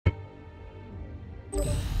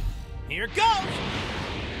Here goes!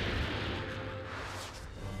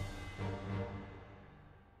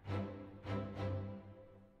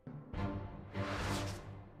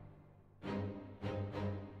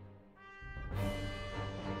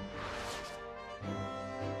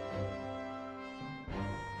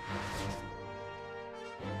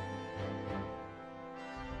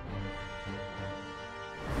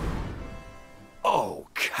 Oh,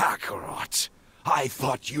 Kakarot. I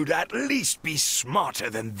thought you'd at least be smarter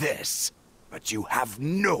than this. But you have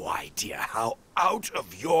no idea how out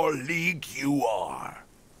of your league you are.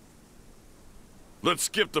 Let's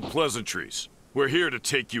skip the pleasantries. We're here to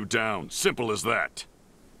take you down. Simple as that.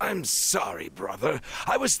 I'm sorry, brother.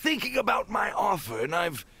 I was thinking about my offer and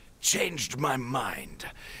I've changed my mind.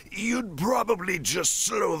 You'd probably just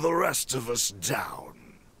slow the rest of us down.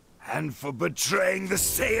 And for betraying the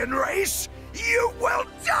Saiyan race, you will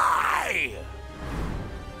die!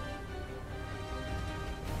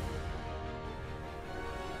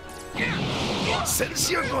 Since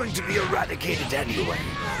you're going to be eradicated anyway,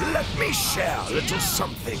 let me share a little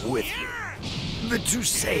something with you. The two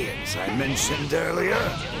Saiyans I mentioned earlier,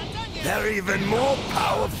 they're even more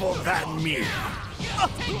powerful than me.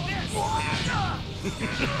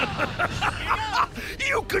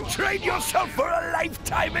 You could train yourself for a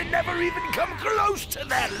lifetime and never even come close to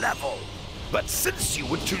their level. But since you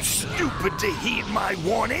were too stupid to heed my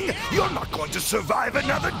warning, you're not going to survive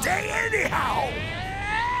another day anyhow!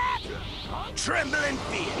 Tremble in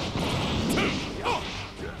fear.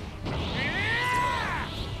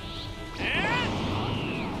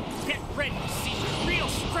 Get ready to see your real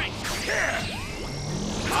strength! Here!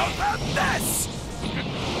 How about this?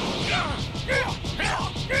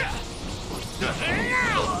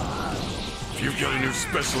 If you've got a new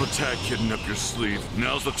special attack hidden up your sleeve,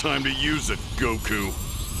 now's the time to use it, Goku.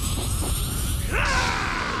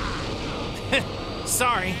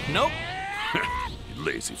 Sorry, nope. You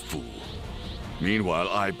lazy fool. Meanwhile,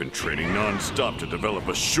 I've been training non-stop to develop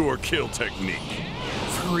a sure kill technique.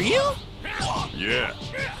 For real? Yeah.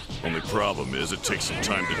 Only problem is it takes some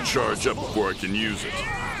time to charge up before I can use it.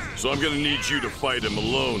 So I'm gonna need you to fight him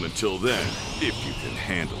alone until then, if you can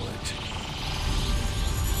handle it.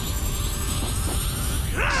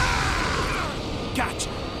 Gotcha.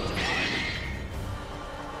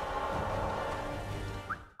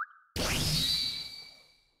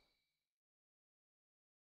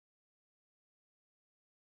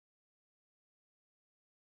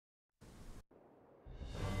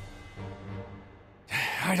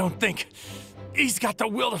 I don't think he's got the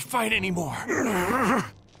will to fight anymore.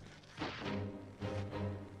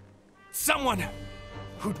 Someone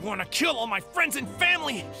who'd want to kill all my friends and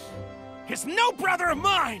family is no brother of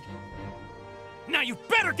mine! Now you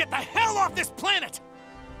better get the hell off this planet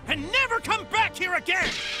and never come back here again!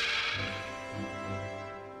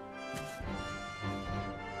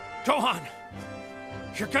 Gohan,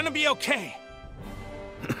 you're gonna be okay.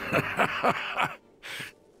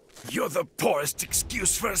 You're the poorest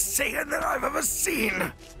excuse for a Saiyan that I've ever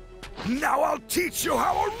seen. Now I'll teach you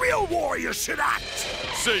how a real warrior should act.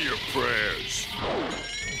 Say your prayers.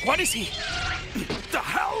 What is he? The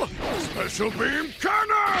hell? Special beam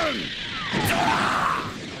cannon!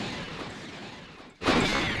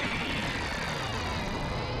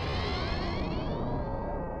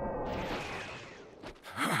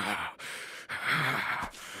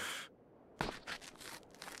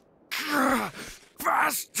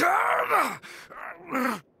 Bastard!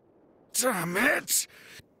 Damn it!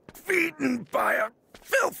 Beaten by a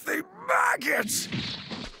filthy maggot!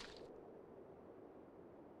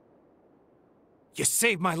 You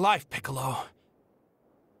saved my life, Piccolo.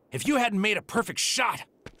 If you hadn't made a perfect shot,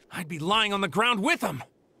 I'd be lying on the ground with him.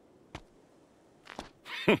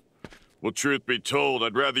 Well, truth be told,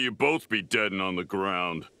 I'd rather you both be dead and on the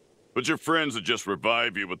ground. But your friends would just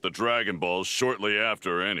revive you with the Dragon Balls shortly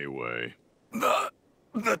after anyway.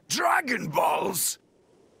 The Dragon Balls?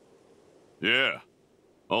 Yeah.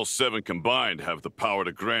 All 7 combined have the power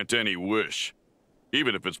to grant any wish.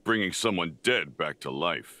 Even if it's bringing someone dead back to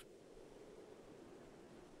life.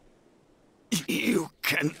 You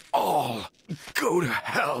can all go to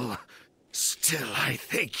hell. Still, I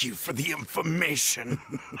thank you for the information.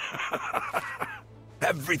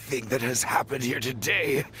 Everything that has happened here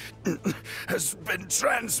today has been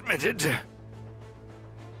transmitted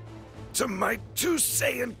to my 2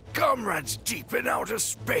 Saiyan comrades deep in outer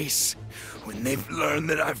space. When they've learned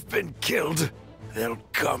that I've been killed, they'll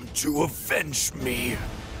come to avenge me.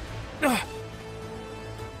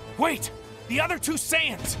 Wait! The other 2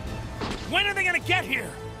 Saiyans! When are they gonna get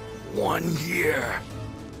here? 1 year.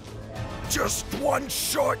 Just 1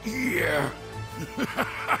 short year.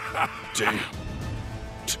 Damn.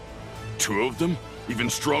 2 of them? Even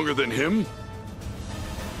stronger than him?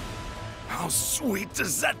 How sweet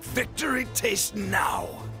does that victory taste now?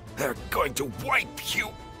 They're going to wipe you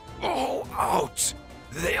all out.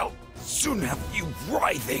 They'll soon have you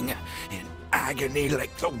writhing in agony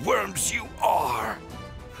like the worms you are.